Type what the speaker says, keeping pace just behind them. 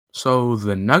So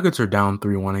the Nuggets are down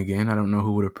 3-1 again. I don't know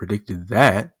who would have predicted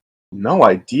that. No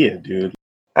idea, dude.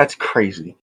 That's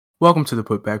crazy. Welcome to the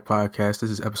Putback Podcast.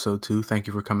 This is episode 2. Thank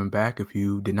you for coming back. If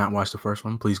you did not watch the first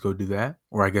one, please go do that.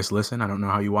 Or I guess listen. I don't know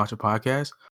how you watch a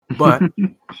podcast. But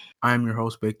I'm your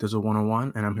host,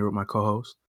 BakeDizzle101, and I'm here with my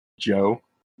co-host. Joe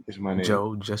is my name.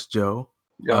 Joe, just Joe.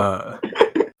 Yep.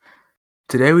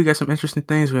 Today we got some interesting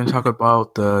things. We're going to talk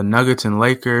about the Nuggets and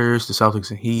Lakers, the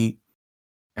Celtics and Heat,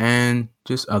 and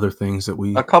just other things that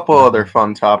A couple other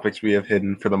fun topics we have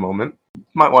hidden for the moment.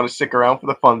 Might want to stick around for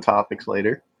the fun topics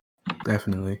later.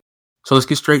 Definitely. So let's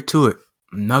get straight to it.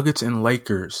 Nuggets and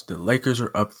Lakers. The Lakers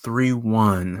are up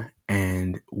 3-1,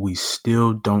 and we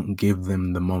still don't give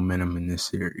them the momentum in this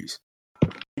series.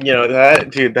 You know,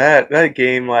 that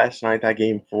game last night, that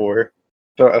game 4,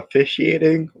 the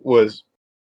officiating was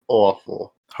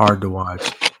awful. Hard to watch.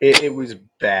 It was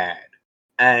bad.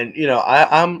 And, you know, I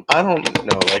don't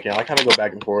know, like, you know, I kind of go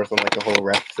back and forth on, like, the whole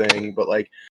ref thing, but, like,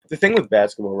 the thing with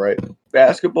basketball, right?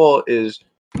 Basketball is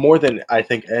more than, I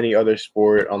think, any other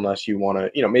sport, unless you want to,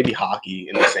 you know, maybe hockey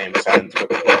in the same sense,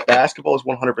 but basketball is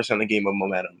 100% a game of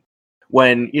momentum.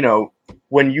 When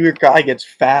your guy gets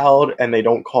fouled and they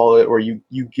don't call it, or you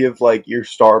give, like, your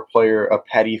star player a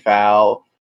petty foul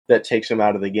that takes him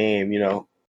out of the game, you know,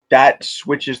 that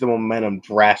switches the momentum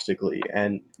drastically,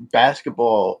 and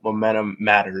basketball momentum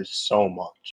matters so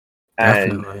much.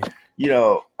 And, Definitely. you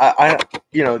know,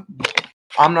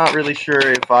 I'm not really sure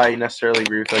if I necessarily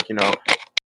agree with, like, you know,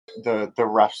 the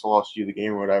refs lost you the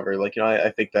game or whatever. Like, you know,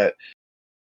 I think that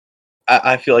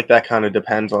I feel like that kind of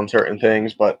depends on certain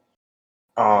things, but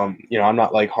you know, I'm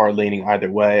not like hard leaning either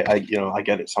way. I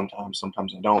get it sometimes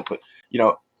I don't, but you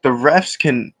know, the refs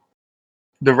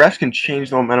can change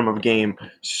the momentum of a game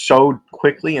so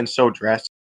quickly and so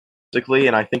drastically,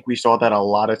 and I think we saw that a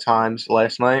lot of times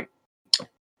last night.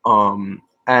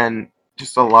 And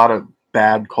just a lot of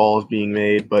bad calls being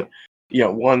made, but you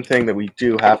know, one thing that we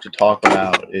do have to talk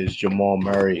about is Jamal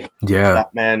Murray. Yeah.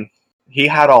 That man, he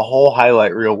had a whole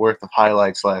highlight reel worth of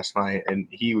highlights last night, and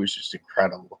he was just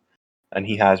incredible. And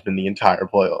he has been the entire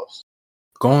playoffs.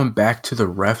 Going back to the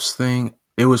refs thing,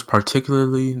 it was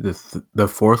particularly the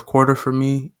fourth quarter for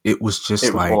me. It was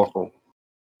awful.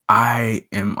 I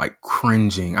am like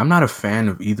cringing. I'm not a fan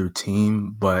of either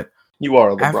team, but you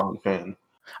are a LeBron fan.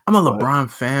 I'm a LeBron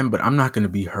fan, but I'm not going to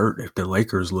be hurt if the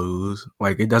Lakers lose.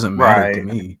 Like, it doesn't matter to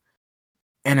me.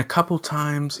 And a couple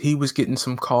times he was getting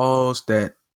some calls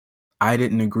that I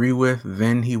didn't agree with.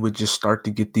 Then he would just start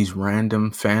to get these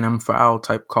random phantom foul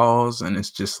type calls. And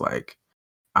it's just like,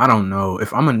 I don't know.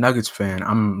 If I'm a Nuggets fan,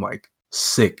 I'm like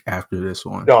sick after this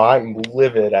one. No, I'm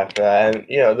livid after that. And,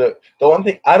 you know, the one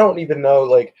thing, I don't even know,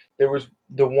 like, there was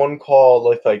the one call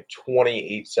with like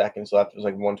 28 seconds left. It was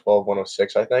like 112,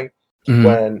 106, I think. Mm-hmm.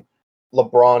 When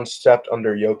LeBron stepped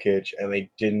under Jokic and they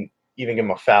didn't even give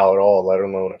him a foul at all, let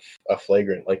alone a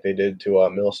flagrant like they did to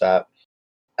Millsap.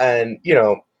 And, you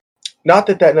know, not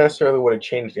that necessarily would have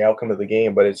changed the outcome of the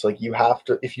game, but it's like you have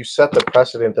to, if you set the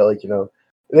precedent that, like, you know,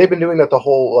 they've been doing that the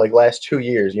whole, like, last 2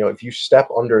 years, you know, if you step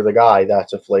under the guy,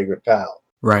 that's a flagrant foul.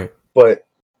 Right. But,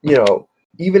 you know,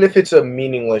 even if it's a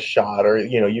meaningless shot or,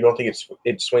 you know, you don't think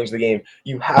it swings the game,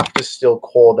 you have to still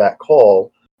call that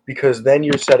call, because then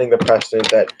you're setting the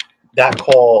precedent that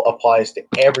call applies to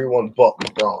everyone but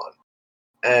LeBron.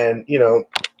 And, you know,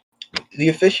 the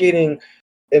officiating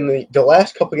in the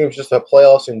last couple games, just the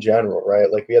playoffs in general,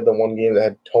 right? Like, we had the one game that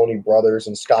had Tony Brothers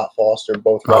and Scott Foster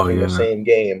both reffing the same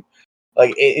game.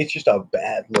 Like, it's just a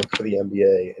bad look for the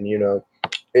NBA, and, you know,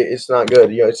 it's not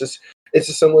good. You know, it's just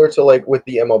similar to, like, with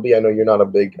the MLB. I know you're not a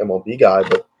big MLB guy,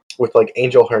 but with, like,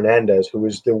 Angel Hernandez, who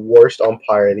is the worst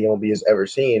umpire the MLB has ever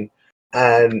seen.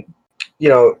 And, you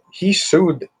know, he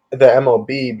sued the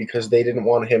MLB because they didn't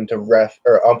want him to ref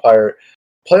or umpire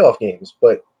playoff games,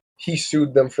 but he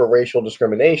sued them for racial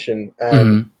discrimination,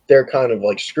 and they're kind of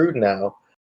like screwed now.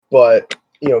 But,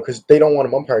 you know, because they don't want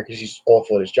him umpire because he's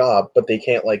awful at his job, but they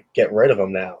can't, like, get rid of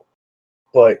him now.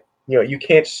 But, you know, you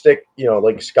can't stick, you know,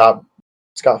 like Scott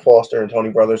Foster and Tony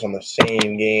Brothers on the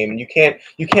same game, and you can't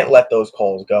let those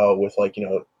calls go with, like, you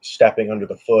know, stepping under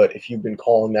the foot if you've been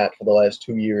calling that for the last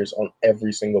 2 years on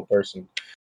every single person,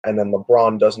 and then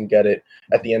LeBron doesn't get it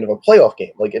at the end of a playoff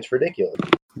game. Like, it's ridiculous.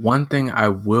 One thing I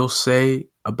will say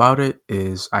about it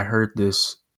is I heard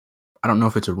this, I don't know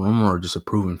if it's a rumor or just a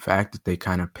proven fact, that they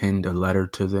kind of pinned a letter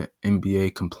to the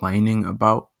NBA complaining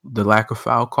about the lack of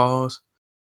foul calls.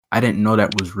 I didn't know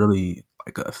that was really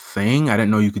like a thing. I didn't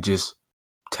know you could just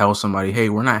tell somebody, hey,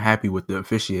 we're not happy with the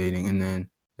officiating, and then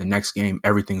the next game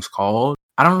everything's called.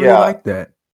 I don't really like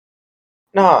that.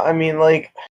 No, I mean,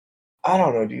 like, I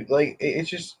don't know, dude. Like, it's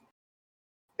just,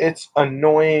 it's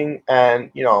annoying,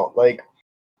 and like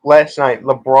last night,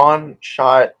 LeBron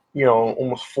shot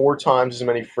almost 4 times as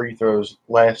many free throws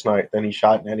last night than he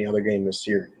shot in any other game this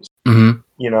series.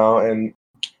 Mm-hmm. And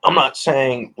I'm not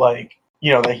saying like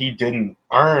that he didn't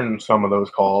earn some of those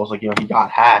calls, like he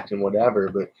got hacked and whatever,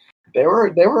 but there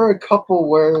were a couple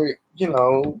where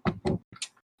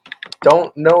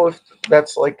don't know if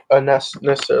that's like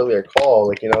necessarily a call.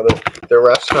 Like the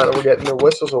refs kind of were getting their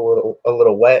whistles a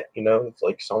little wet. It's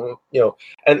like some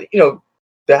and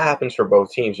that happens for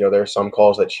both teams. There are some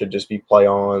calls that should just be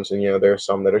play-ons, and there are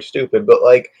some that are stupid. But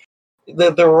like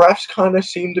the refs kind of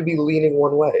seem to be leaning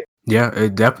one way. Yeah,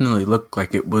 it definitely looked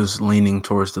like it was leaning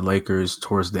towards the Lakers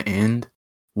towards the end.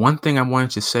 One thing I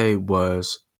wanted to say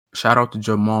was shout out to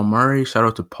Jamal Murray, shout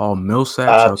out to Paul Millsap,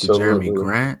 shout out to Jeremy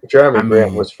Grant. Jeremy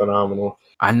Grant was phenomenal.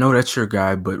 I know that's your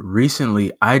guy, but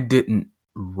recently I didn't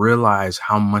realize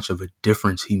how much of a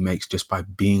difference he makes just by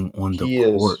being on the court. He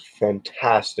is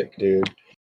fantastic, dude.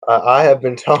 I have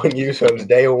been telling you since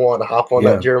day one, hop on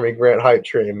that Jeremy Grant hype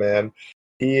train, man.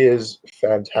 He is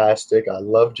fantastic. I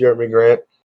love Jeremy Grant.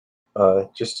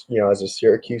 Just as a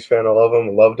Syracuse fan, I love him.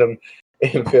 I loved him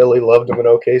in Philly, loved him in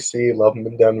OKC, loved him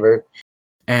in Denver.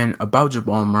 And about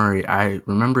Jamal Murray, I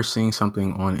remember seeing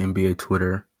something on NBA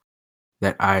Twitter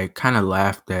that I kind of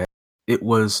laughed at. It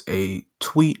was a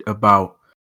tweet about,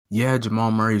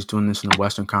 Jamal Murray's doing this in the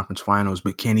Western Conference Finals,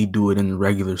 but can he do it in the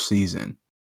regular season?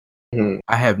 Mm-hmm.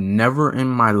 I have never in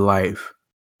my life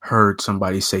heard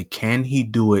somebody say, can he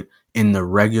do it in the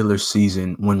regular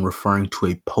season when referring to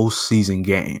a postseason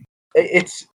game?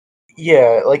 It's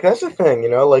like that's the thing,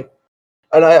 like,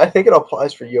 and I think it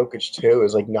applies for Jokic too.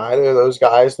 Is like neither of those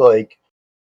guys, like,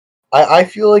 I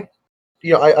feel like,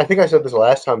 I think I said this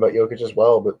last time about Jokic as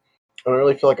well, but I don't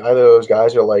really feel like either of those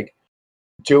guys are like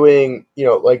doing,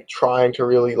 like trying to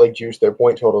really like juice their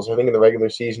point totals. I think in the regular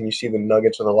season you see the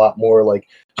Nuggets with a lot more like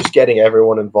just getting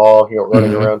everyone involved,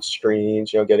 running around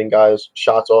screens, getting guys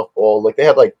shots off ball. Like they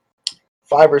had like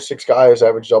 5 or 6 guys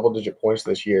average double-digit points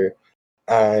this year.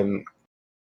 And,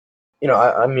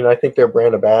 I think their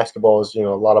brand of basketball is, a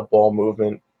lot of ball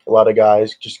movement, a lot of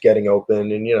guys just getting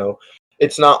open. And,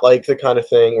 it's not like the kind of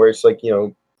thing where it's like,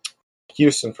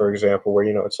 Houston, for example, where,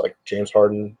 it's like James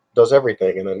Harden does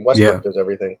everything and then Westbrook does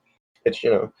everything. It's,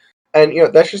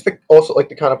 and, that's just also like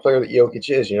the kind of player that Jokic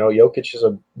is. Jokic is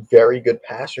a very good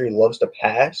passer. He loves to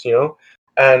pass,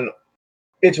 and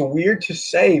it's weird to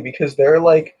say because they're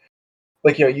like,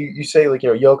 you say, like,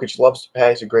 Jokic loves to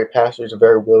pass, he's a great passer, he's a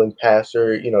very willing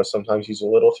passer. Sometimes he's a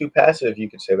little too passive. You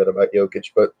could say that about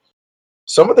Jokic, but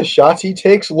some of the shots he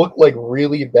takes look like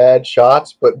really bad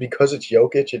shots, but because it's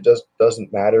Jokic, it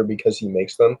doesn't matter because he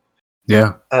makes them.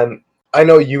 Yeah. And I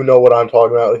know what I'm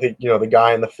talking about. Like, the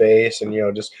guy in the face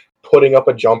and, just putting up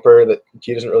a jumper that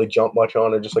he doesn't really jump much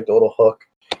on, or just like the little hook.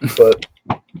 But,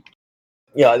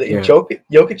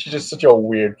 Jokic is just such a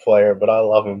weird player, but I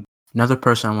love him. Another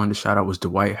person I wanted to shout out was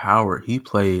Dwight Howard. He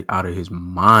played out of his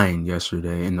mind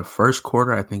yesterday. In the first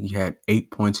quarter, I think he had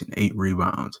 8 points and 8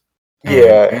 rebounds.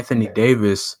 And Anthony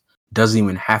Davis doesn't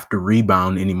even have to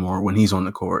rebound anymore when he's on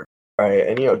the court. Right,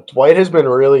 and Dwight has been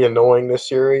really annoying this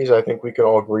series. I think we can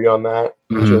all agree on that.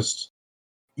 Mm-hmm. Just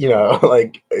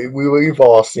like we've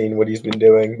all seen what he's been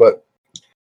doing, but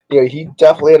he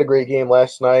definitely had a great game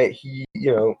last night. He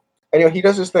and he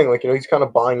does this thing like he's kind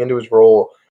of buying into his role,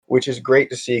 which is great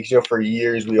to see because for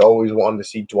years we always wanted to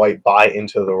see Dwight buy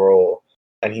into the role,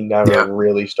 and he never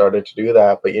really started to do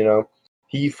that. But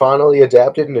he finally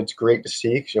adapted, and it's great to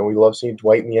see because we love seeing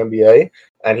Dwight in the NBA,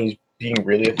 and he's being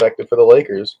really effective for the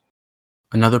Lakers.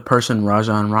 Another person,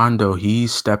 Rajon Rondo,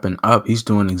 he's stepping up. He's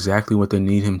doing exactly what they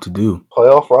need him to do.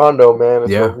 Playoff Rondo, man,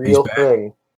 it's a real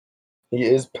thing. He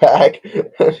is back,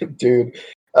 dude.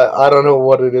 I don't know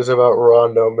what it is about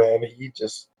Rondo, man. He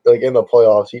just like in the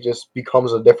playoffs, he just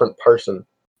becomes a different person.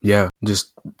 Yeah,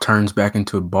 just turns back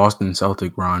into a Boston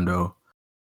Celtic Rondo.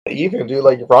 Even, dude,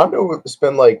 like Rondo has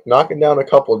been like knocking down a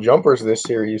couple jumpers this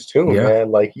series too, man.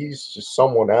 Like he's just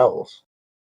someone else.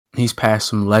 He's passed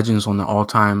some legends on the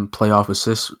all-time playoff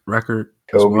assist record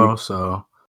as well. So,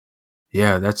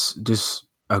 yeah, that's just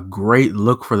a great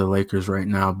look for the Lakers right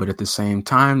now. But at the same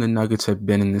time, the Nuggets have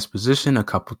been in this position a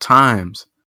couple times.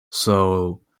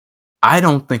 So, I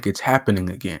don't think it's happening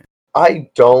again. I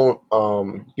don't,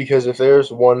 because if there's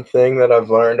one thing that I've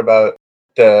learned about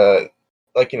about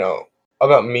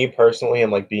me personally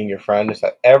and like being your friend is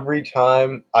that every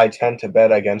time I tend to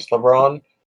bet against LeBron,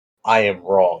 I am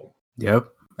wrong. Yep.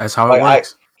 That's how it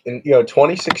works. In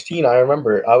 2016, I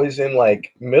remember I was in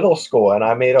like middle school and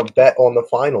I made a bet on the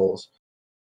finals,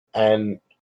 and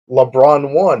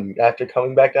LeBron won after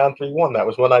coming back down 3-1. That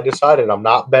was when I decided I'm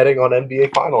not betting on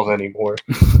NBA finals anymore.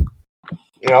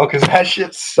 Because that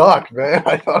shit sucked, man.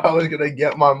 I thought I was going to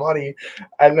get my money,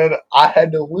 and then I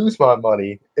had to lose my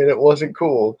money, and it wasn't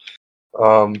cool.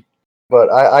 But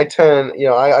I tend,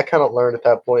 I kind of learned at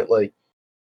that point, like,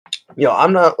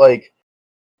 I'm not, like,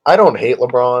 I don't hate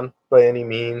LeBron by any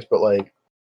means, but, like,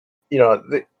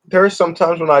 there are some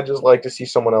times when I just like to see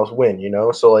someone else win,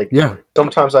 So, like, Yeah.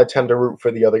 sometimes I tend to root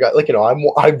for the other guy. Like,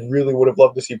 I really would have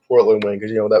loved to see Portland win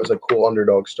because, that was a cool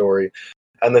underdog story.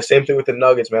 And the same thing with the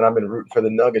Nuggets, man. I've been rooting for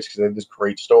the Nuggets because they have this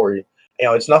great story.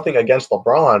 It's nothing against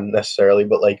LeBron necessarily,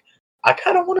 but, like, I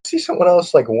kind of want to see someone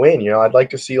else, like, win, I'd like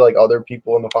to see, like, other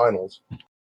people in the finals.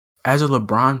 As a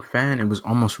LeBron fan, it was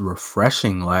almost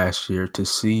refreshing last year to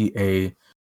see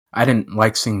I didn't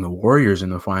like seeing the Warriors in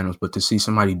the finals, but to see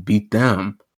somebody beat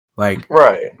them, like,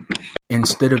 right,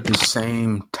 instead of the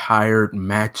same tired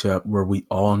matchup where we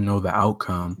all know the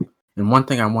outcome. And one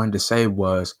thing I wanted to say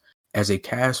was, as a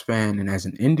Cavs fan and as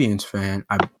an Indians fan,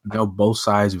 I know both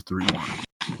sides of 3-1.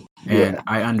 And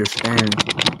I understand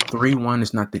 3-1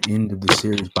 is not the end of the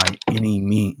series by any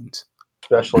means.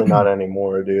 Especially not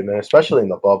anymore, dude, and especially in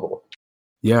the bubble.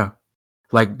 Yeah.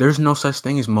 Like, there's no such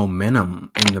thing as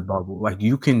momentum in the bubble. Like,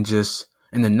 you can just...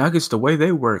 And the Nuggets, the way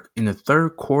they work, in the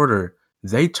third quarter,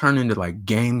 they turn into, like,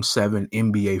 Game 7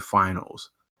 NBA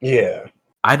Finals. Yeah.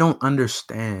 I don't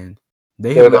understand.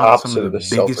 They're the mounted some opposite of the of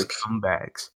the biggest Celtics.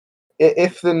 comebacks.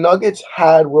 If the Nuggets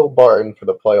had Will Barton for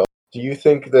the playoffs, do you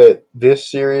think that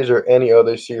this series or any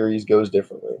other series goes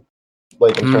differently?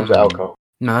 Like, in terms of outcome?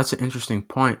 No, that's an interesting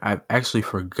point. I actually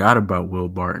forgot about Will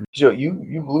Barton.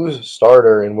 You lose a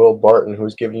starter in Will Barton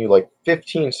who's giving you like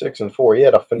 15, 6, and 4. He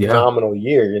had a phenomenal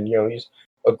year, and he's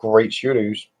a great shooter.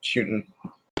 He's shooting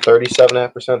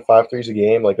 37.5%, 5 threes a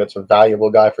game. Like, that's a valuable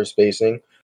guy for spacing.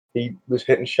 He was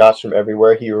hitting shots from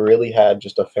everywhere. He really had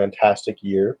just a fantastic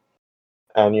year.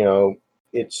 And,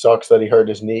 it sucks that he hurt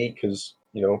his knee because,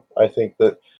 I think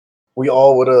that we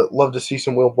all would have loved to see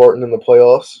some Will Barton in the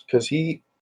playoffs because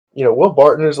Will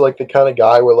Barton is like the kind of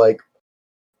guy where, like,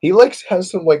 he has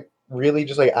some, like, really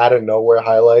just, like, out of nowhere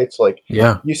highlights. Like,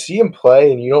 you see him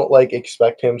play and you don't, like,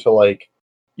 expect him to, like,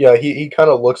 he kind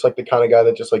of looks like the kind of guy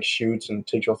that just, like, shoots and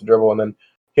takes you off the dribble, and then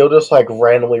he'll just, like,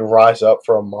 randomly rise up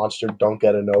for a monster dunk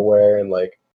out of nowhere, and,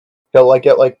 like, he'll, like,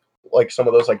 get, like some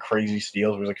of those, like, crazy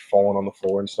steals where he's, like, falling on the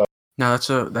floor and stuff. Now, that's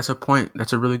a point.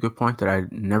 That's a really good point that I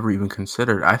never even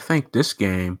considered. I think this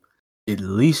game at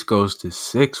least goes to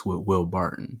 6 with Will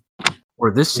Barton.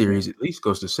 Or this series at least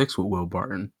goes to 6 with Will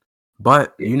Barton.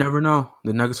 But you never know.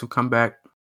 The Nuggets have come back,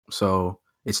 so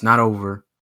it's not over.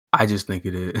 I just think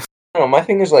it is. My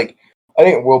thing is, like, I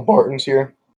think Will Barton's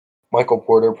here. Michael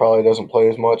Porter probably doesn't play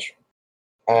as much.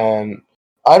 And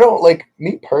I don't, like,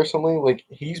 me personally, like,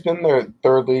 he's been their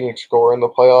third leading scorer in the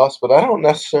playoffs, but I don't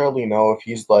necessarily know if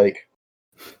he's, like,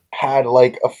 had,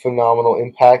 like, a phenomenal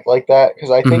impact like that.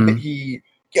 Because I think that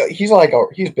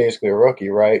he's basically a rookie,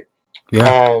 right? Yeah.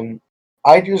 And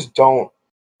I just don't,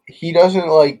 he doesn't,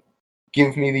 like,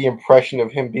 give me the impression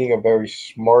of him being a very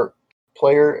smart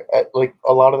player at, like,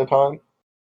 a lot of the time.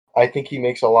 I think he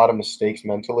makes a lot of mistakes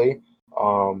mentally,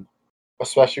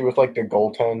 especially with, like, the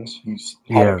goaltends. He's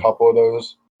had a couple of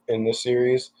those in this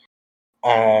series.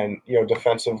 And,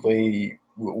 defensively,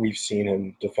 we've seen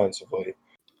him defensively.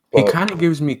 He kind of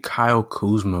gives me Kyle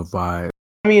Kuzma vibe.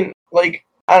 I mean, like,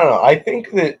 I don't know. I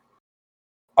think that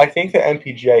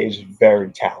MPJ is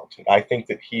very talented. I think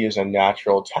that he is a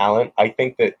natural talent. I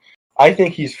think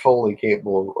he's fully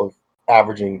capable of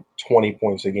averaging 20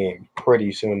 points a game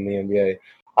pretty soon in the NBA.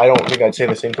 I don't think I'd say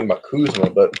the same thing about Kuzma,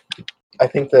 but I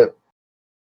think that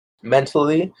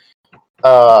mentally,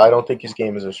 I don't think his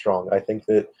game is as strong. I think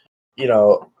that,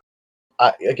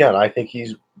 I think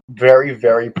he's very,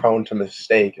 very prone to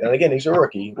mistake. And again, he's a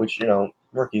rookie, which,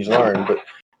 rookies learn, but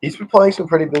he's been playing some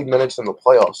pretty big minutes in the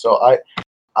playoffs. So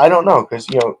I don't know, because,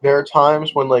 there are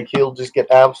times when, like, he'll just get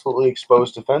absolutely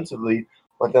exposed defensively,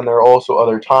 but then there are also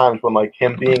other times when, like,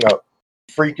 him being a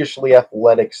freakishly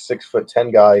athletic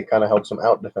 6'10" guy kind of helps him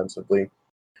out defensively,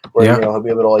 where he'll be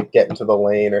able to, like, get into the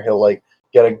lane, or he'll, like,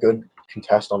 get a good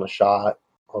contest on a shot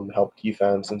on help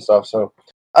defense and stuff. So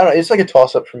I don't know, it's like a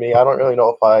toss up for me. I don't really know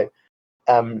if I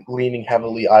am leaning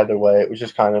heavily either way. It was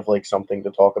just kind of like something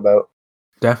to talk about.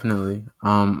 Definitely.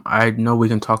 I know we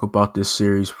can talk about this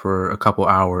series for a couple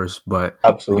hours, but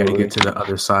Absolutely. We got to get to the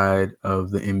other side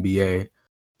of the NBA.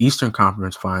 Eastern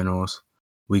Conference Finals.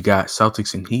 We got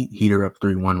Celtics and Heat. Heat are up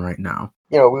 3-1 right now.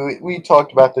 We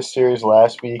talked about this series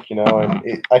last week, and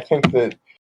I think that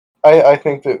I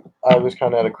think that I was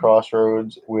kind of at a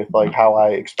crossroads with, like, how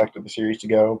I expected the series to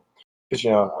go. Because,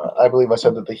 I believe I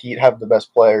said that the Heat have the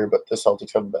best player, but the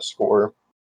Celtics have the best scorer.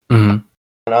 Mm-hmm.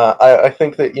 And I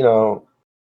think that,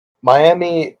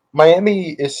 Miami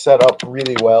Miami is set up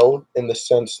really well in the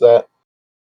sense that,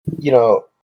 you know,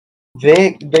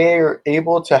 they're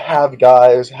able to have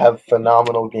guys have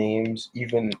phenomenal games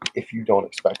even if you don't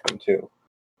expect them to.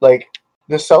 Like,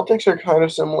 the Celtics are kind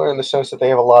of similar in the sense that they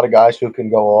have a lot of guys who can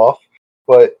go off,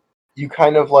 but you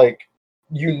kind of like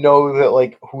that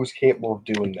like who's capable of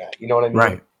doing that. You know what I mean?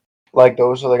 Right. Like,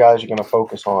 those are the guys you're gonna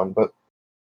focus on. But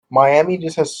Miami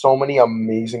just has so many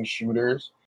amazing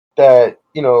shooters that,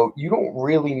 you don't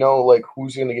really know like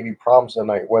who's gonna give you problems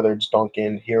tonight, whether it's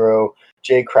Duncan, Hero,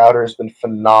 Jay Crowder has been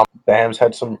phenomenal. Bam's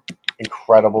had some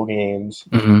incredible games.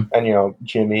 Hmm. And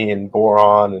Jimmy and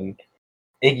Boron and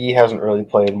Iggy hasn't really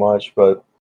played much, but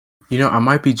I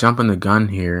might be jumping the gun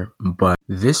here, but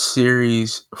this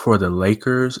series for the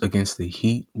Lakers against the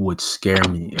Heat would scare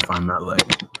me if I'm LA.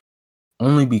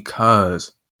 Only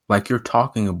because, like you're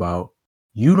talking about,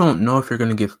 you don't know if you're going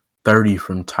to get 30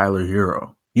 from Tyler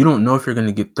Hero. You don't know if you're going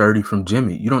to get 30 from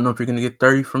Jimmy. You don't know if you're going to get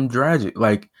 30 from Dragic.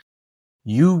 Like,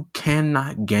 you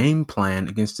cannot game plan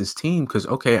against this team because,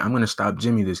 okay, I'm going to stop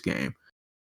Jimmy this game.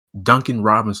 Duncan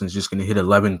Robinson's just going to hit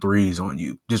 11 threes on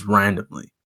you, just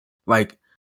randomly. Like,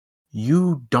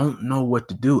 you don't know what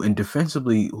to do. And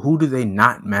defensively, who do they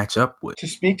not match up with? to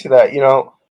speak to that,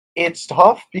 it's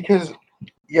tough because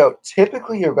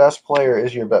typically your best player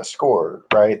is your best scorer,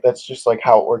 right? That's just like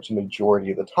how it works the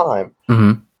majority of the time.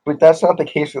 Mm-hmm. But that's not the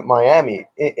case with Miami.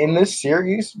 In this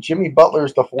series, Jimmy Butler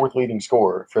is the fourth leading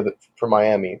scorer for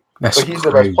Miami, That's but he's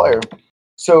crazy. their best player.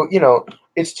 So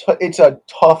it's a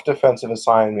tough defensive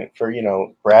assignment for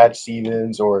Brad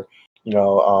Stevens or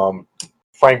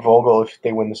Frank Vogel if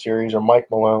they win the series, or Mike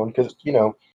Malone, because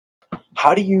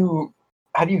how do you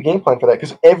game plan for that?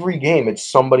 Because every game it's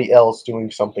somebody else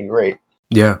doing something great.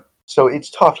 Yeah. So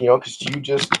it's tough, because you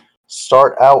just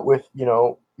start out with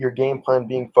your game plan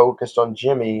being focused on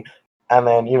Jimmy, and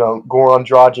then Goran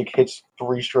Dragic hits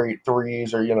 3 straight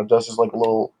threes, or does his like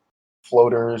little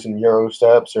floaters and Euro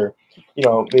steps, or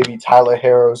maybe Tyler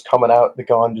Harrow's coming out the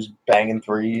gun just banging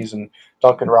threes, and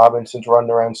Duncan Robinson's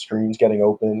running around screens getting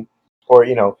open, or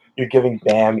you're giving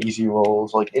Bam easy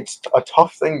rolls. Like, it's a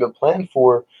tough thing to plan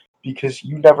for because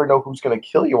you never know who's going to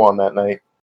kill you on that night.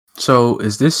 So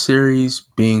is this series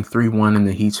being 3-1 in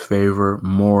the Heat's favor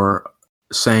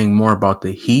saying more about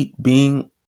the Heat being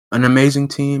an amazing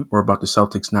team or about the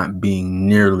Celtics not being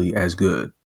nearly as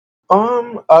good?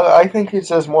 I think it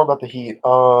says more about the Heat.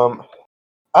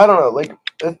 I don't know. Like,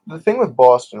 the thing with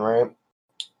Boston, right,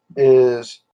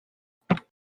 is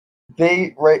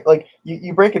like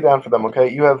you break it down for them, okay?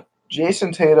 You have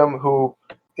Jason Tatum, who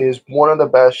is one of the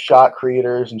best shot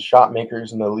creators and shot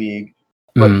makers in the league,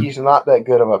 but he's not that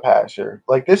good of a passer.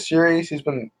 Like, this series, he's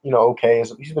been okay.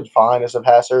 He's been fine as a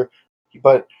passer,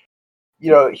 but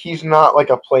he's not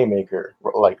like a playmaker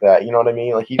like that. You know what I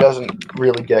mean? Like, he doesn't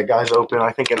really get guys open.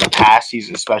 I think in the past he's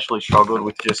especially struggled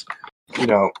with just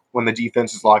when the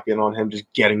defense is locked in on him,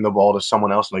 just getting the ball to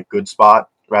someone else in a good spot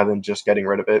rather than just getting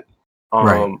rid of it.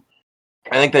 Right.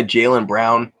 I think that Jaylen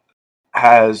Brown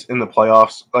has in the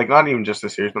playoffs, like not even just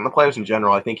this series, but in the playoffs in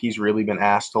general, I think he's really been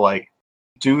asked to like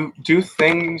do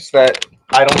things that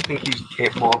I don't think he's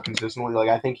capable of consistently. Like,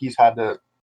 I think he's had to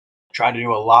try to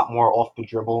do a lot more off the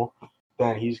dribble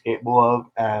than he's capable of.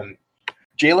 And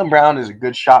Jaylen Brown is a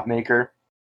good shot maker,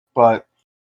 but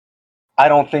I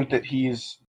don't think that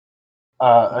he's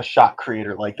a shot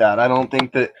creator like that. I don't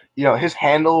think that his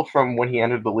handle from when he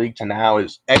entered the league to now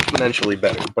is exponentially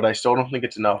better, but I still don't think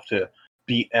it's enough to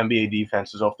beat NBA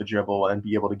defenses off the dribble and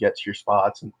be able to get to your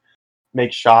spots and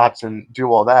make shots and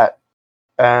do all that.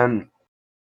 And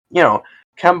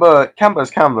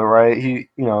Kemba's Kemba, right?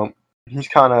 He's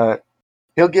kind of,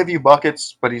 he'll give you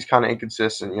buckets, but he's kind of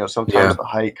inconsistent. Sometimes the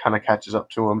height kind of catches up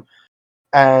to him,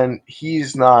 and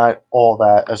he's not all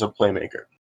that as a playmaker.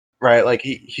 Right, like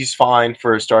he's fine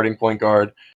for a starting point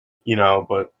guard,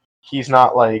 but he's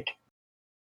not like.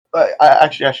 I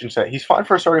shouldn't say he's fine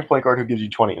for a starting point guard who gives you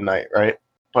 20 a night, right?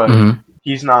 But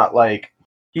he's not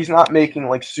making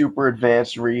like super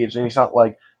advanced reads, and he's not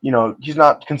like he's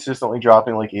not consistently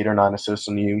dropping like 8 or 9 assists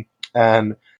on you.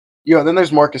 And then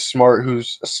there's Marcus Smart,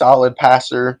 who's a solid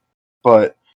passer,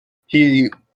 but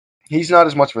he's not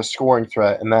as much of a scoring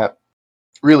threat, and that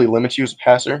really limits you as a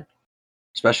passer,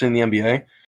 especially in the NBA.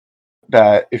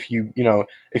 That if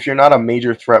you're not a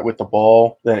major threat with the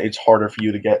ball, then it's harder for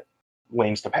you to get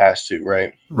lanes to pass to,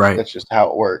 right? Right. That's just how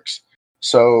it works.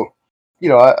 So,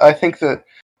 I think that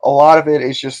a lot of it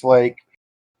is just like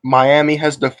Miami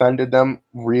has defended them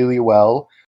really well,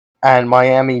 and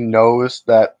Miami knows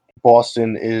that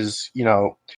Boston is,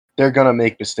 they're gonna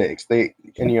make mistakes. A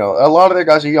lot of their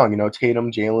guys are young.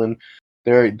 Tatum, Jaylen,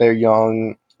 they're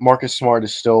young. Marcus Smart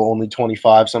is still only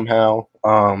 25 somehow.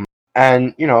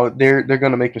 And they're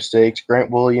going to make mistakes.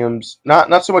 Grant Williams,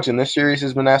 not so much in this series,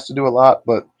 has been asked to do a lot,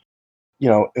 but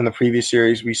in the previous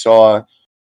series we saw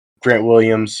Grant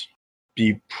Williams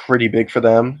be pretty big for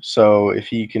them. So if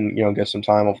he can get some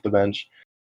time off the bench,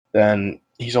 then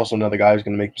he's also another guy who's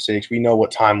going to make mistakes. We know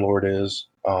what Time Lord is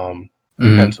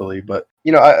mentally, but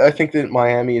I think that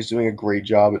Miami is doing a great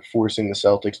job at forcing the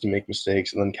Celtics to make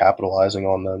mistakes and then capitalizing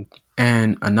on them.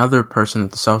 And another person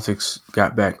that the Celtics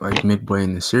got back like midway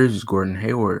in the series is Gordon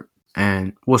Hayward.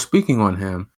 And well, speaking on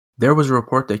him, there was a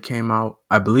report that came out.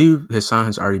 I believe his son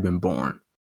has already been born,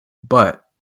 but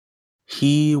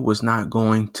he was not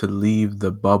going to leave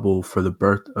the bubble for the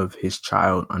birth of his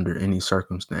child under any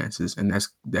circumstances. And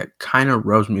that kind of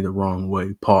rubs me the wrong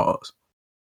way. Pause.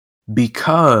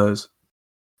 Because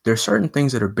there's certain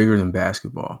things that are bigger than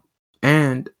basketball.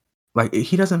 And like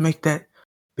he doesn't make that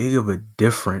big of a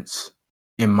difference,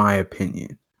 in my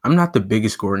opinion. I'm not the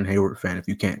biggest Gordon Hayward fan, if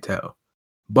you can't tell.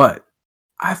 But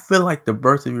I feel like the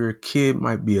birth of your kid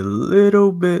might be a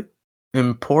little bit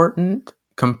important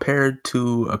compared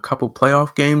to a couple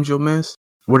playoff games you'll miss.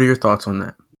 What are your thoughts on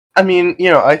that? I mean,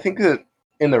 I think that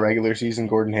in the regular season,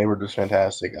 Gordon Hayward was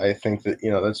fantastic. I think that,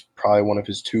 that's probably one of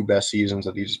his 2 best seasons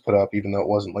that he just put up, even though it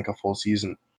wasn't like a full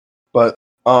season. But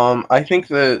I think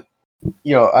that,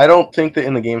 I don't think that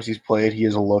in the games he's played, he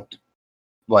has looked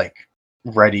like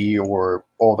ready or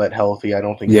all that healthy. I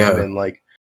don't think he's been like,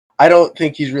 I don't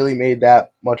think he's really made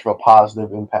that much of a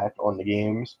positive impact on the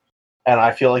games. And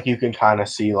I feel like you can kind of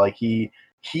see like he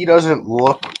doesn't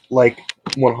look like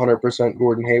 100%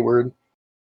 Gordon Hayward.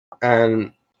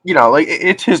 And, like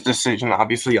it's his decision.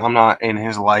 Obviously, I'm not in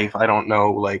his life. I don't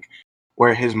know like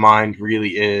where his mind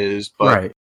really is. But,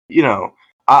 right.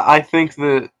 I think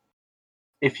that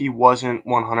if he wasn't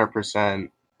 100%,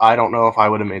 I don't know if I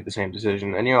would have made the same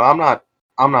decision. And,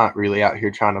 I'm not really out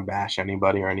here trying to bash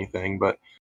anybody or anything, but,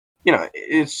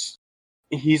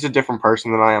 he's a different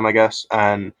person than I am, I guess.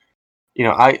 And,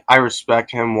 I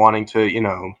respect him wanting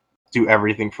to, do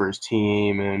everything for his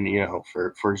team and,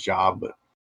 for his job. But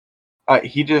I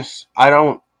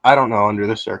don't know under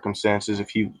the circumstances if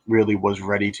he really was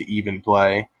ready to even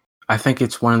play. I think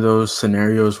it's one of those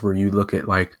scenarios where you look at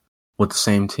like with the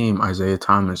same team, Isaiah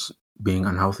Thomas being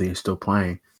unhealthy and still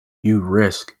playing, you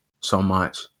risk so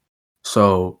much.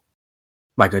 So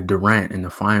like a Durant in the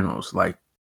finals, like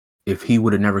if he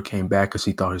would have never came back because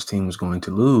he thought his team was going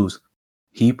to lose,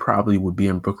 he probably would be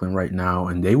in Brooklyn right now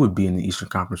and they would be in the Eastern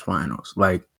Conference Finals.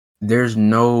 Like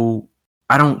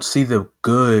I don't see the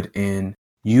good in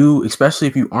you, especially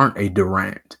if you aren't a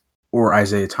Durant or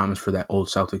Isaiah Thomas for that old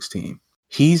Celtics team.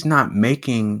 He's not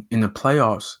making in the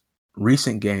playoffs,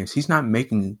 recent games, he's not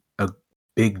making a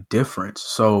big difference.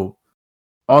 So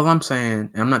all I'm saying,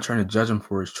 and I'm not trying to judge him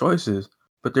for his choices,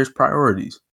 but there's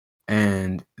priorities.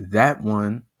 And that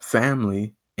one,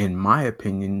 family, in my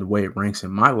opinion, the way it ranks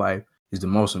in my life, is the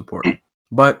most important.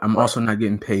 But I'm also not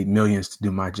getting paid millions to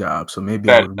do my job. So maybe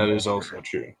that is also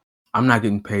true. I'm not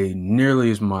getting paid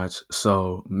nearly as much.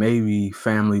 So maybe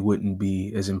family wouldn't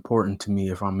be as important to me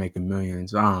if I'm making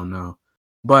millions. I don't know.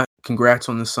 But congrats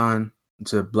on the son.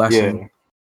 It's a blessing.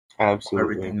 Yeah,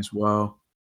 absolutely. Everything as well.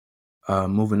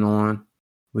 Moving on.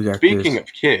 We got Speaking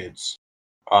of kids,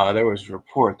 there was a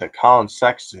report that Colin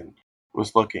Sexton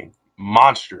was looking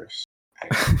monstrous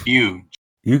and huge.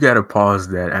 You got to pause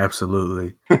that.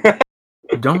 Absolutely.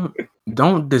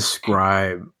 Don't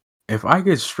describe. If I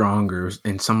get stronger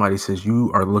and somebody says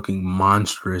you are looking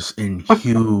monstrous and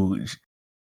huge,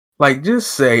 like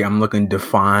just say I'm looking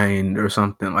defined or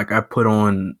something. Like I put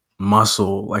on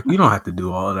muscle. Like you don't have to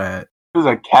do all that. It was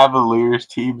a Cavaliers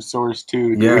team source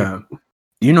too. Dude. Yeah.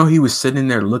 He was sitting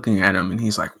there looking at him and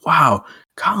he's like, wow,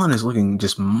 Colin is looking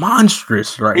just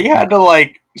monstrous right now. He had to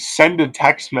like send a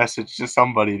text message to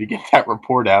somebody to get that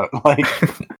report out. Like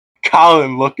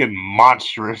Colin looking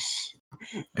monstrous.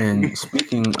 And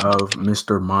speaking of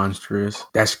Mr. Monstrous,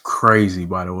 that's crazy,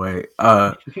 by the way.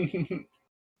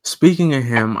 Speaking of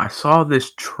him, I saw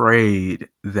this trade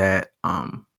that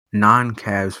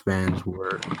non-Cavs fans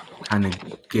were kind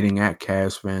of getting at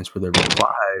Cavs fans for their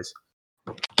replies.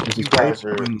 You guys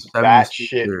are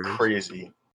batshit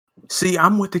crazy. See,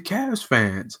 I'm with the Cavs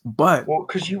fans, but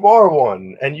because you are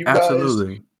one, and you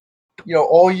absolutely. Guys,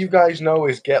 all you guys know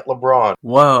is get LeBron.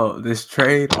 Well, this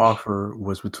trade offer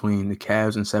was between the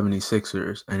Cavs and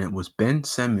 76ers, and it was Ben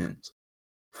Simmons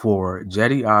for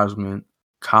Jetty Osman,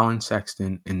 Colin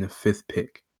Sexton, and the 5th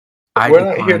pick. We're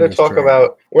not here to talk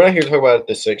about if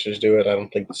the Sixers do it. I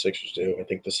don't think the Sixers do. I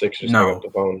think the Sixers hang up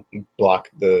the phone and block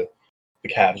the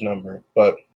Cavs number.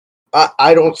 But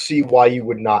I don't see why you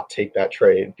would not take that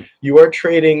trade. You are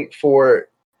trading for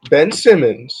Ben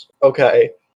Simmons,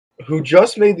 okay, who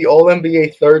just made the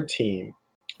All-NBA third team.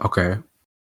 Okay.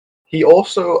 He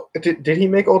also did he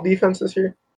make All Defense this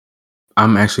year?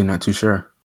 I'm actually not too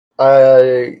sure.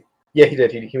 Yeah, he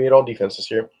did. He made All Defense this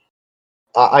year.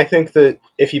 I think that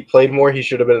if he played more, he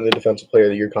should have been in the Defensive Player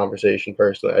of the Year conversation.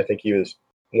 Personally, I think he was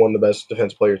one of the best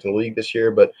defensive players in the league this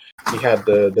year. But he had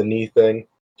the knee thing,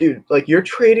 dude. Like, you're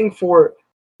trading for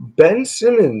Ben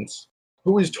Simmons,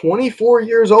 who is 24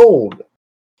 years old,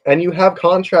 and you have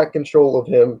contract control of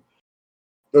him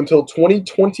until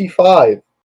 2025.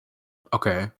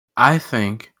 Okay. I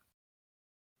think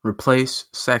replace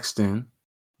Sexton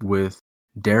with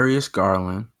Darius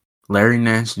Garland, Larry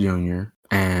Nance Jr.,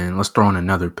 and let's throw in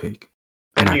another pick.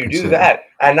 And You do that,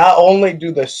 and not only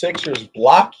do the Sixers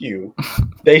block you,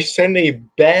 they send a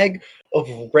bag of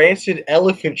rancid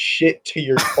elephant shit to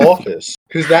your office,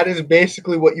 because that is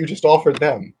basically what you just offered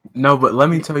them. No, but let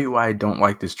me tell you why I don't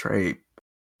like this trade.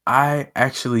 I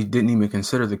actually didn't even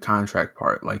consider the contract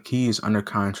part. Like, he is under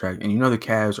contract, and the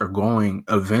Cavs are going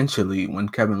eventually, when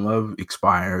Kevin Love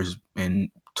expires in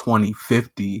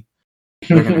 2050,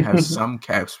 they're going to have some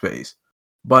cap space.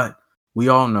 But we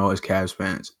all know as Cavs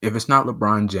fans, if it's not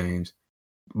LeBron James,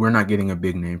 we're not getting a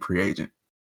big name free agent.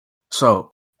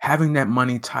 So having that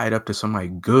money tied up to somebody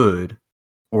good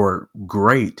or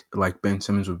great, like Ben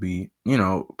Simmons would be,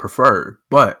 preferred.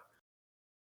 But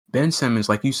Ben Simmons,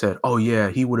 like you said, oh yeah,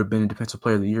 he would have been a Defensive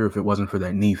Player of the Year if it wasn't for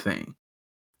that knee thing.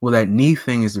 Well, that knee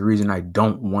thing is the reason I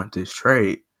don't want this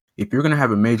trade. If you're going to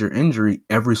have a major injury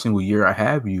every single year I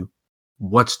have you,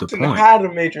 what's the point? He had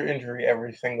a major injury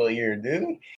every single year,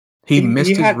 dude. He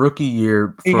missed his rookie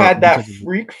year. He had that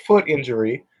freak foot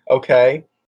injury, okay?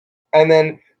 And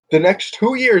then the next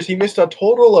 2 years, he missed a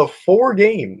total of 4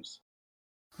 games.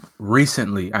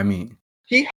 Recently, I mean.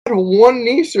 He had 1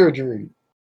 knee surgery.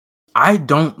 I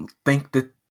don't think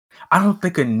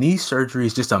a knee surgery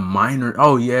is just a minor.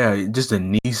 Oh yeah, just a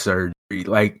knee surgery.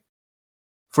 Like,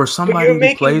 for somebody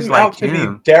who plays like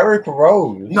him, Derrick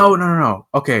Rose. No.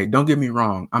 Okay, don't get me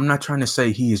wrong. I'm not trying to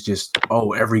say he is just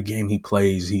every game he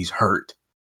plays he's hurt.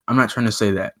 I'm not trying to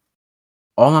say that.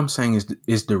 All I'm saying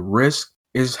is the risk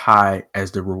is high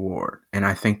as the reward, and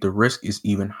I think the risk is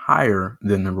even higher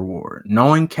than the reward.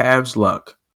 Knowing Cavs'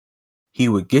 luck, he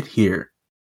would get here.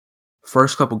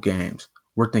 First couple games,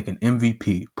 we're thinking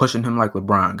MVP, pushing him like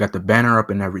LeBron, got the banner up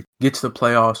and everything. Gets to the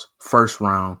playoffs, first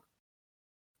round,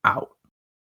 out.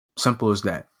 Simple as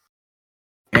that.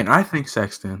 And I think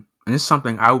Sexton, and it's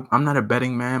something I'm not a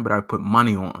betting man, but I put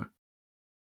money on.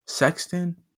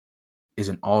 Sexton is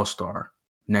an all-star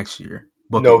next year.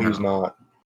 No, he's not.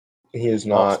 He is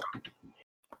not. All-star.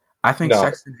 I think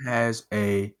Sexton has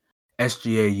a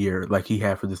SGA year like he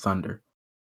had for the Thunder.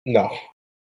 No.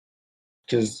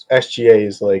 Because SGA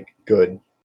is, good.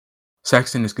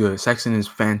 Sexton is good. Sexton is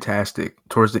fantastic.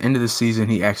 Towards the end of the season,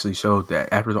 he actually showed that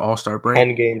after the All-Star break.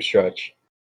 10-game stretch.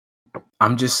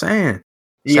 I'm just saying.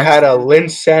 He had a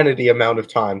Linsanity amount of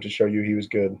time to show you he was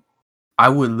good. I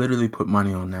would literally put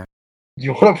money on that.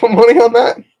 You want to put money on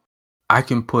that? I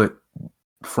can put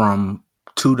from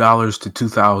 $2 to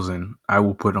 $2,000. I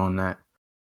will put on that.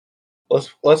 Let's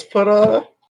put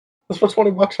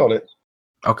 $20 on it.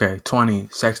 Okay, 20.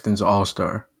 Sexton's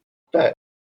All-Star. Bet.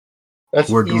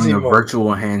 We're doing a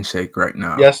virtual handshake right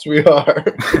now. Yes, we are.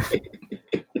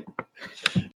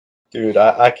 Dude,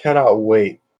 I cannot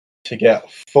wait to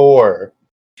get 4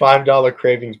 $5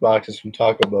 cravings boxes from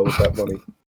Taco Bell with that money.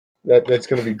 That's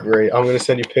going to be great. I'm going to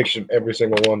send you pictures of every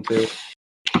single one, too.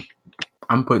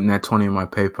 I'm putting that 20 in my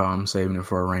PayPal. I'm saving it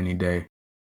for a rainy day.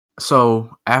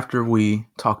 So, after we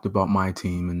talked about my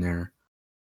team and their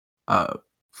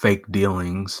fake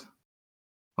dealings,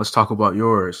 let's talk about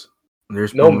yours.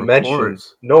 There's no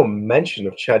mention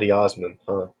of Chetty Osman,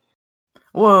 huh?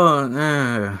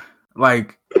 Well,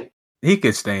 he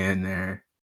could stay in there.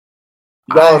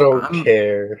 Y'all don't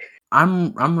care.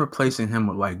 I'm replacing him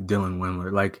with Dylan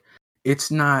Windler.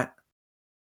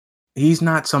 He's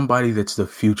not somebody that's the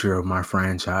future of my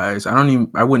franchise.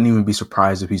 I wouldn't even be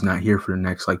surprised if he's not here for the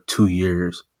next 2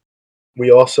 years.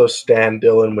 We also stand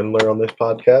Dylan Windler on this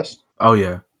podcast. Oh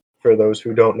yeah. For those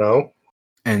who don't know.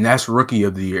 And that's Rookie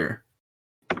of the Year.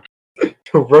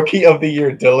 Rookie of the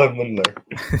Year, Dylan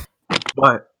Windler.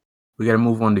 But we got to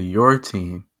move on to your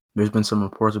team. There's been some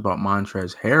reports about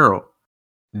Montrezl Harrell.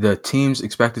 The teams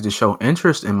expected to show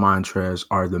interest in Montrezl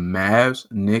are the Mavs,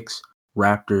 Knicks,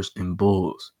 Raptors, and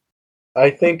Bulls. I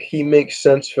think he makes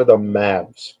sense for the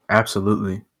Mavs.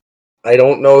 Absolutely. I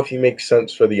don't know if he makes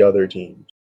sense for the other teams.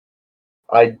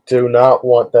 I do not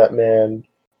want that man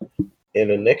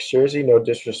in a Knicks jersey. No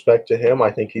disrespect to him.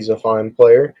 I think he's a fine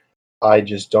player. I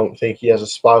just don't think he has a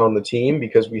spot on the team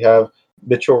because we have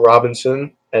Mitchell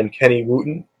Robinson and Kenny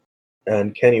Wooten.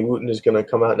 and Kenny Wooten is going to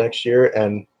come out next year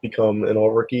and become an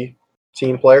all-rookie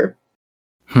team player.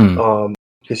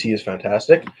 Because he is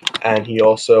fantastic, and he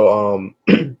also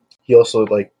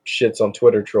like shits on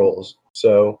Twitter trolls.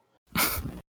 So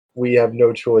we have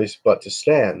no choice but to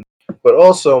stand. But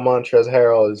also, Montrezl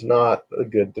Harrell is not a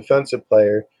good defensive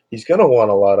player. He's going to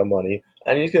want a lot of money,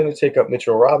 and he's going to take up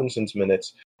Mitchell Robinson's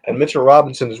minutes. And Mitchell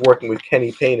Robinson is working with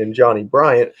Kenny Payne and Johnny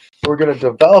Bryant, who are going to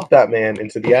develop that man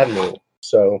into the admiral.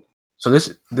 So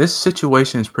this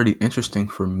situation is pretty interesting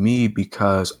for me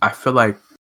because I feel like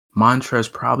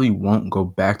Montrezl probably won't go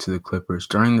back to the Clippers.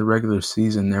 During the regular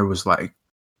season, there was like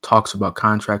talks about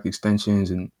contract extensions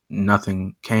and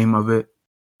nothing came of it.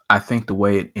 I think the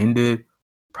way it ended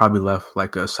probably left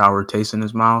like a sour taste in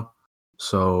his mouth.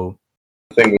 So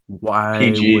why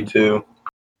PG too?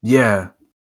 Yeah.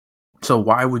 So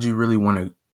why would you really want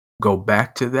to go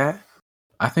back to that?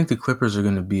 I think the Clippers are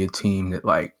going to be a team that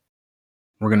like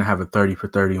we're going to have a 30 for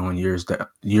 30 on years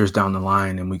down the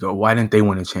line, and we go, why didn't they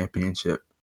win a championship?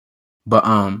 But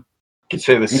you could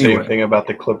say the same thing about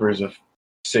the Clippers of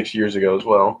 6 years ago as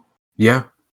well. Yeah,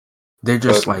 they're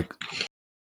just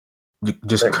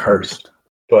just cursed.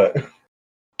 But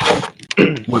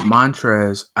with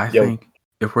Montrezl, I think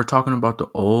if we're talking about the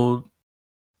old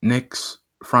Knicks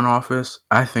front office,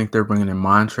 I think they're bringing in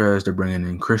Montrezl, they're bringing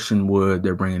in Christian Wood,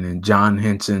 they're bringing in John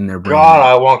Henson.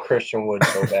 I want Christian Wood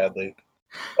so badly.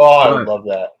 I would love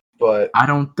that. But I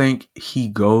don't think he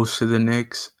goes to the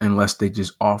Knicks unless they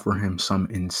just offer him some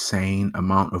insane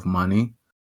amount of money.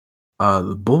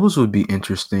 The Bulls would be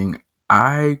interesting.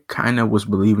 I kind of was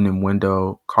believing in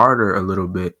Wendell Carter a little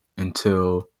bit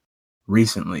until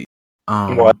recently.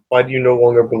 Why do you no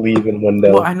longer believe in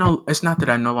Wendell? Well, I know it's not that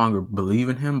I no longer believe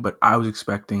in him, but I was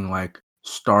expecting like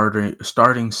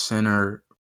starting center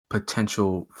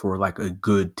potential for like a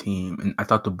good team, and I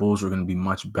thought the Bulls were going to be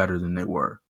much better than they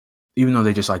were. Even though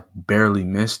they just like barely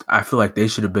missed, I feel like they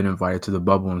should have been invited to the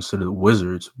bubble instead of the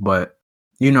Wizards. But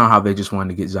you know how they just wanted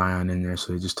to get Zion in there,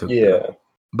 so they just took.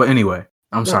 But anyway,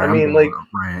 I'm sorry. I mean,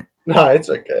 rant. No, it's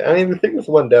okay. I mean, the thing with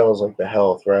Wendell is like the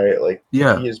health, right? Like, he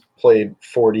has played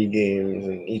 40 games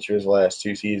in each of his last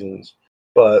 2 seasons.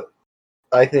 But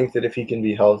I think that if he can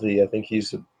be healthy, I think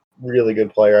he's a really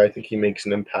good player. I think he makes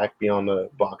an impact beyond the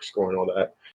box score and all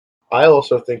that. I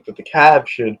also think that the Cavs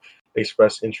should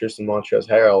express interest in Montrezl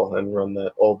Harrell and run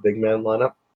that all big man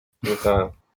lineup with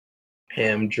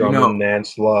Ham, Drummond,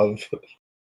 Nance, Love.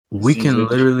 We can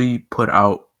literally put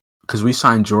out, because we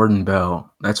signed Jordan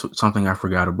Bell. That's something I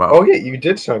forgot about. Oh, yeah, you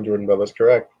did sign Jordan Bell. That's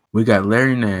correct. We got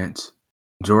Larry Nance,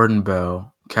 Jordan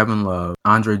Bell, Kevin Love,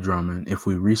 Andre Drummond. If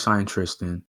we re-sign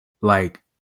Tristan, like,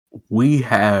 we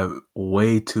have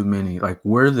way too many. Like,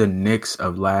 we're the Knicks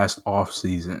of last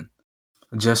offseason,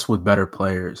 just with better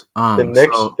players.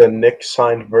 The Knicks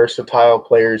signed versatile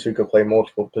players who could play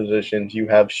multiple positions. You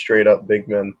have straight up big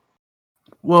men.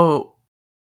 Well,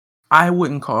 I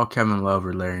wouldn't call Kevin Love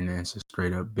or Larry Nance a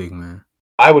straight up big man.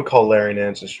 I would call Larry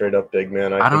Nance a straight up big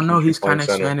man. I don't know. He's kind of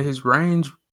expanded his range.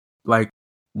 Like,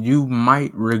 you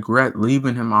might regret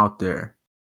leaving him out there.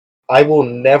 I will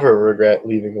never regret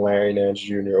leaving Larry Nance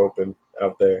Jr. open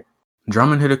out there.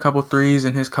 Drummond hit a couple threes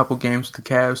in his couple games with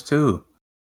the Cavs, too.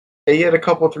 He had a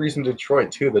couple threes in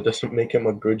Detroit, too. That doesn't make him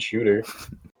a good shooter.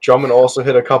 Drummond also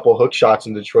hit a couple hook shots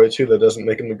in Detroit, too. That doesn't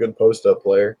make him a good post-up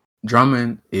player.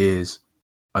 Drummond is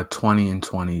a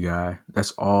 20-20 guy.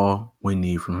 That's all we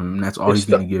need from him. That's all he's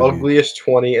going to give you. It's the ugliest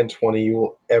 20-20 you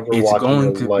will ever watch in your life. It's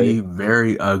going to be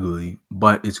very ugly,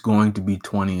 but it's going to be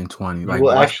 20-20. Like,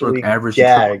 will actually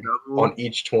gag on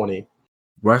each 20.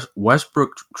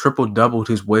 Westbrook triple-doubled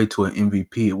his way to an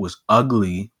MVP. It was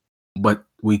ugly, but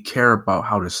we care about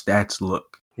how the stats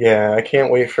look. Yeah, I can't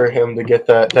wait for him to get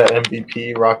that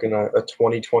MVP rocking a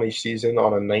 2020 season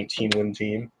on a 19-win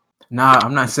team. Nah,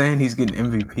 I'm not saying he's getting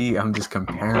MVP. I'm just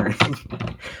comparing.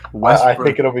 I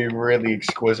think it'll be really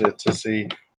exquisite to see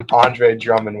Andre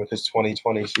Drummond with his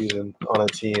 2020 season on a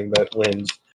team that wins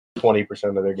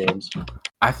 20% of their games.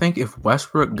 I think if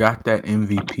Westbrook got that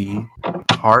MVP,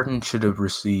 Harden should have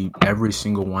received every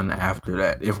single one after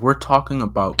that. If we're talking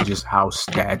about just how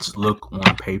stats look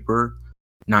on paper,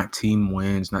 not team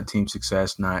wins, not team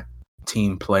success, not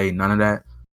team play, none of that,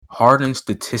 Harden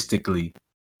statistically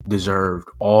deserved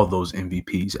all those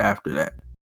MVPs after that.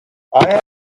 I had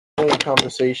a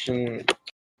conversation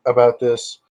about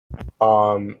this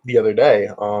the other day.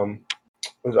 I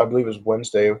believe it was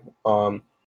Wednesday.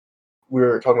 We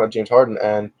were talking about James Harden,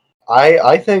 and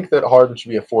I think that Harden should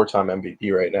be a 4-time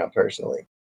MVP right now, personally.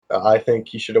 I think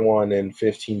he should have won in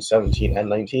 15, 17, and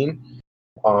 19.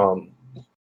 And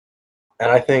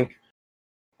I think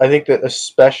that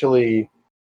especially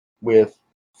with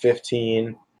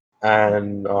 15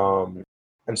 and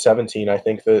 17. I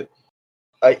think that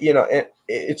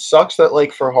it sucks that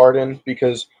like for Harden,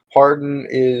 because Harden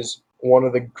is one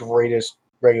of the greatest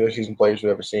regular season players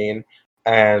we've ever seen,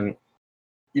 and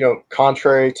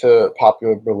contrary to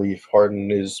popular belief,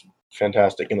 Harden is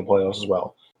fantastic in the playoffs as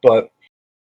well. But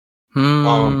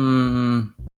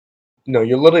no,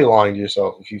 you're literally lying to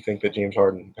yourself if you think that James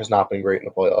Harden has not been great in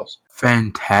the playoffs.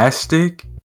 Fantastic?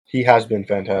 He has been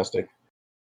fantastic.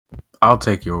 I'll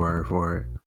take your word for it.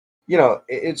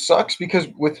 It sucks because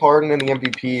with Harden and the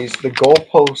MVPs, the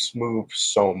goalposts move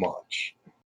so much.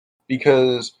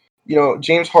 Because,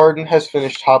 James Harden has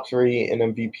finished top 3 in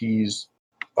MVPs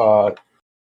 4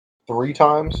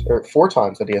 times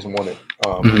that he hasn't won it.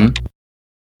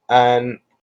 And,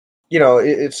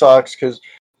 it sucks because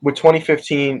with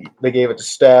 2015, they gave it to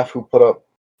Steph, who put up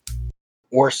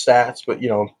worse stats, but,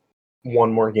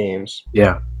 won more games.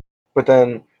 Yeah. But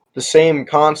then the same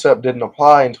concept didn't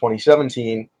apply in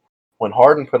 2017 when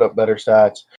Harden put up better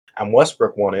stats and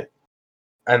Westbrook won it.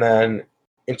 And then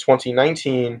in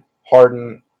 2019,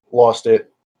 Harden lost it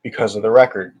because of the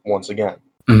record once again.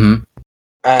 Mm-hmm.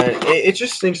 And it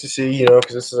just stinks to see,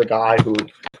 because this is a guy who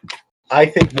I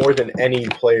think more than any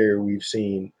player we've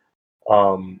seen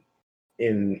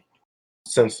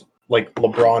since like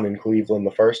LeBron in Cleveland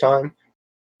the first time,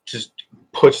 just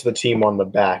puts the team on the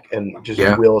back and just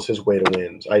wills his way to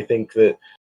wins. I think that,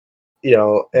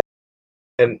 you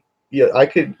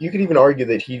could even argue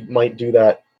that he might do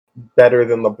that better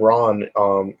than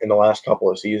LeBron in the last couple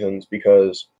of seasons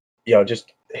because,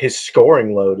 just his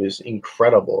scoring load is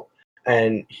incredible.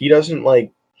 And he's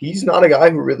not a guy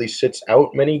who really sits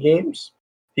out many games.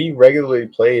 He regularly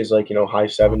plays high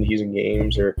 70s in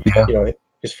games, or,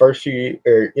 his first few,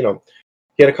 or,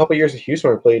 he had a couple years in Houston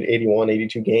where he played 81,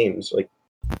 82 games, like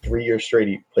 3 years straight.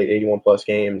 He played 81 plus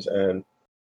games. And,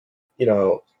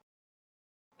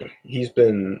 he's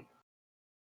been,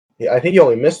 I think he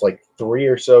only missed like 3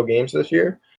 or so games this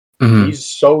year. Mm-hmm. He's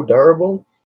so durable,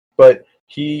 but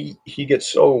he gets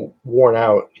so worn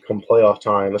out come playoff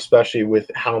time, especially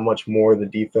with how much more the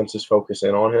defense is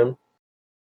focusing on him.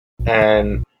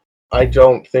 And I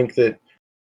don't think that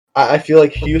I feel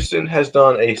like Houston has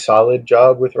done a solid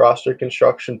job with roster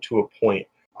construction to a point.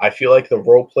 I feel like the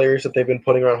role players that they've been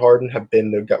putting around Harden have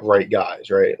been the right guys,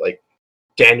 right? Like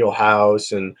Daniel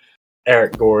House and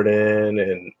Eric Gordon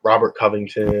and Robert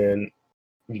Covington,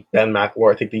 Ben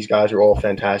McLemore. I think these guys are all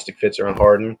fantastic fits around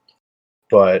Harden.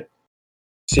 But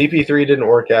CP3 didn't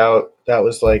work out. That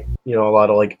was a lot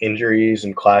of injuries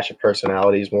and clash of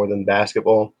personalities more than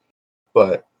basketball.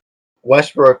 But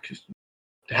Westbrook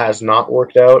has not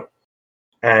worked out.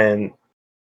 And,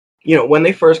 when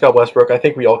they first got Westbrook, I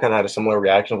think we all kind of had a similar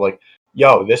reaction of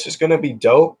yo, this is going to be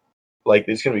dope.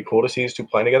 It's going to be cool to see these two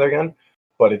playing together again.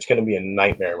 But it's going to be a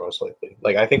nightmare most likely.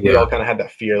 I think we all kind of had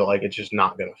that fear that it's just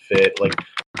not going to fit.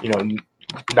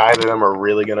 Neither of them are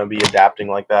really going to be adapting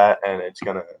like that, and it's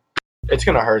going to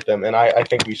hurt them. And I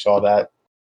think we saw that.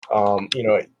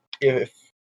 If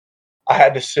I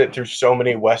had to sit through so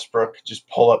many Westbrook just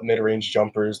pull up mid-range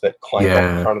jumpers that clank up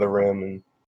in front of the rim, and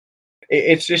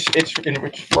it's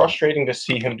frustrating to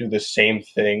see him do the same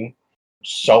thing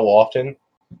so often,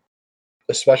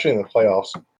 especially in the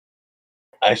playoffs.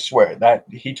 I swear that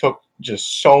he took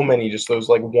just so many, just those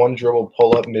one dribble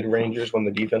pull up mid rangers when the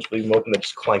defense leaves him open that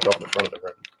just clank up in front of the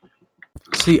rim.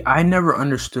 See, I never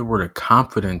understood where the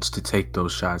confidence to take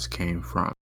those shots came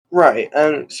from. Right,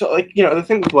 and so the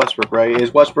thing with Westbrook, right,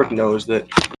 is Westbrook knows that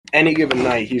any given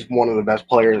night he's one of the best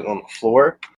players on the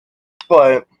floor,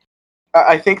 but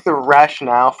I think the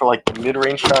rationale for the mid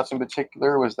range shots in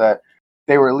particular was that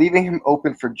they were leaving him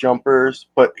open for jumpers,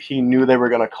 but he knew they were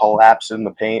going to collapse in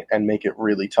the paint and make it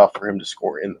really tough for him to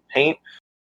score in the paint.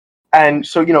 And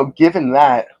so, given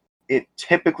that, it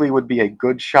typically would be a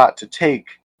good shot to take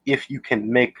if you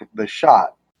can make the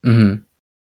shot. Mm-hmm.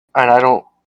 And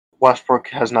Westbrook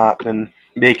has not been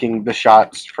making the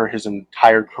shots for his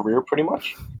entire career, pretty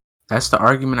much. That's the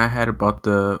argument I had about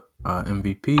the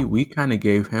MVP. We kind of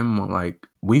gave him,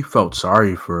 we felt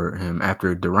sorry for him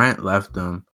after Durant left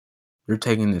them. You're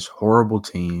taking this horrible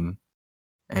team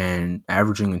and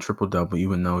averaging a triple-double,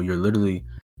 even though you're literally,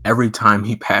 every time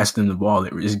he passed him the ball, they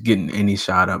were just getting any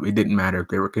shot up. It didn't matter if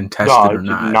they were contested or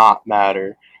not. It did not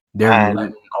matter. They're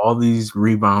letting all these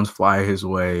rebounds fly his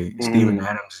way. Steven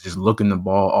Adams is just looking the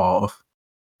ball off.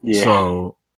 Yeah.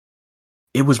 So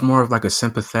it was more of a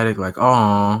sympathetic,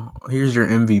 oh, here's your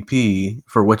MVP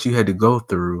for what you had to go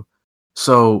through.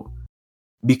 So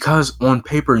because on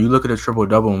paper, you look at a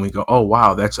triple-double and we go, oh,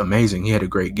 wow, that's amazing. He had a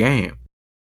great game.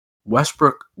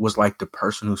 Westbrook was the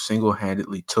person who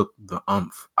single-handedly took the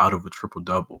umph out of a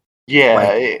triple-double.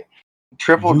 Yeah.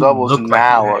 Triple doubles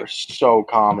now are so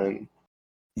common.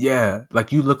 Yeah,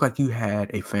 like you look like you had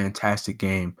a fantastic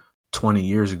game 20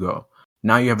 years ago.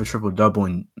 Now you have a triple double,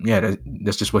 and yeah,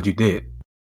 that's just what you did.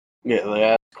 Yeah,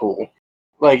 that's cool.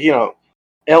 Like, you know,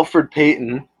 Elfrid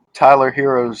Payton, Tyler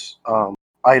Hero's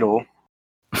idol.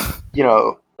 You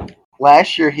know,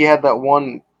 last year he had that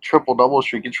one triple double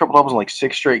streak. He triple doubles in like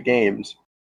 6 straight games,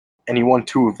 and he won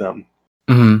 2 of them.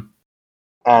 Mm-hmm.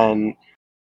 And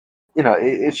you know,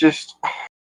 it's just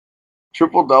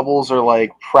triple doubles are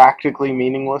like practically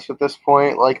meaningless at this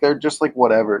point. Like they're just like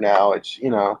whatever now. It's, you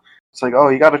know, it's like, oh,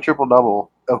 you got a triple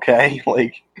double, okay?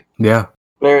 Like, yeah,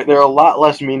 they're a lot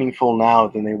less meaningful now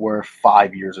than they were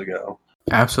 5 years ago.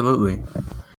 Absolutely,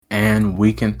 and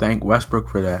we can thank Westbrook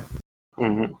for that.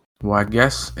 Mm-hmm. Well, I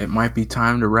guess it might be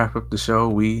time to wrap up the show.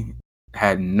 We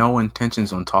had no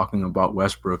intentions on talking about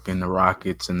Westbrook and the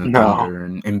Rockets and the Thunder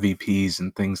and MVPs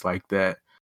and things like that,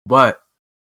 but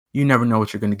you never know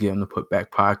what you're going to get on the Putback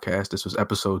Podcast. This was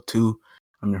episode 2.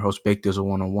 I'm your host,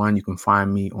 BakeDizzle101. You can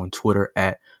find me on Twitter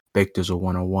at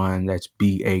BakeDizzle101. That's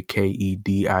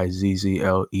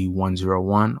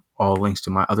BakeDizzle101. All links to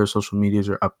my other social medias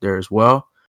are up there as well.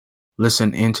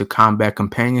 Listen into Combat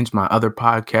Companions, my other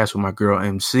podcast with my girl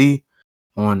MC,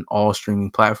 on all streaming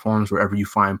platforms. Wherever you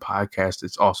find podcasts,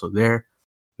 it's also there.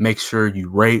 Make sure you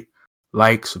rate,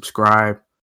 like, subscribe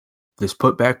this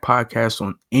Putback Podcast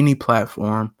on any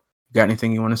platform. Got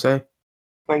anything you want to say?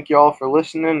 Thank you all for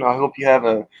listening. I hope you have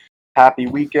a happy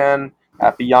weekend.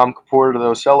 Happy Yom Kippur to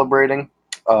those celebrating.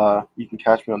 You can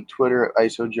catch me on Twitter at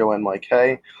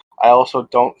IsoJoeNYK. I also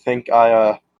don't think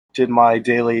I did my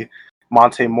daily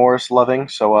Monte Morris loving,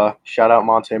 so shout out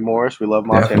Monte Morris. We love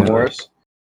Monte Morris.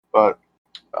 But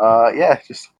yeah,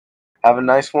 just have a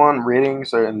nice one.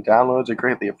 Ratings and downloads are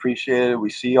greatly appreciated. We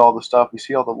see all the stuff. We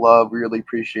see all the love. We really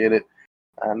appreciate it.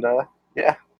 And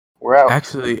yeah, we're out.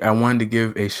 Actually, I wanted to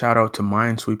give a shout out to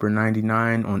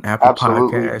Minesweeper99 on Apple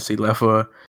Podcasts. He left a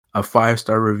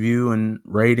 5-star review and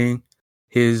rating.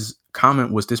 His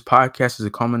comment was, "This podcast is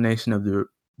a culmination of the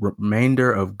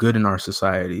remainder of good in our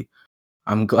society.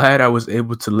 I'm glad I was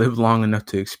able to live long enough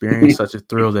to experience such a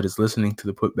thrill that is listening to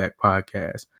the Putback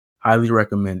Podcast. Highly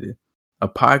recommended. A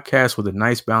podcast with a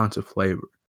nice balance of flavor.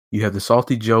 You have the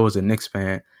Salty Joe as a Knicks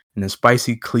fan and the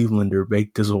spicy Clevelander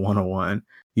BakeDizzle101.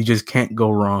 You just can't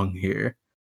go wrong here."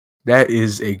 That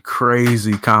is a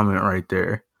crazy comment right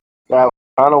there. That was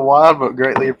kind of wild, but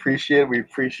greatly appreciated. We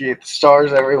appreciate the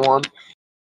stars, everyone.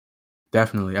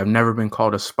 Definitely. I've never been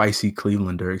called a spicy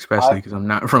Clevelander, especially because I'm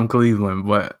not from Cleveland,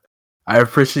 but I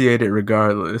appreciate it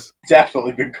regardless.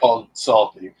 Definitely been called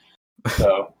salty.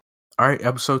 So, all right,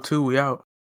 episode 2, we out.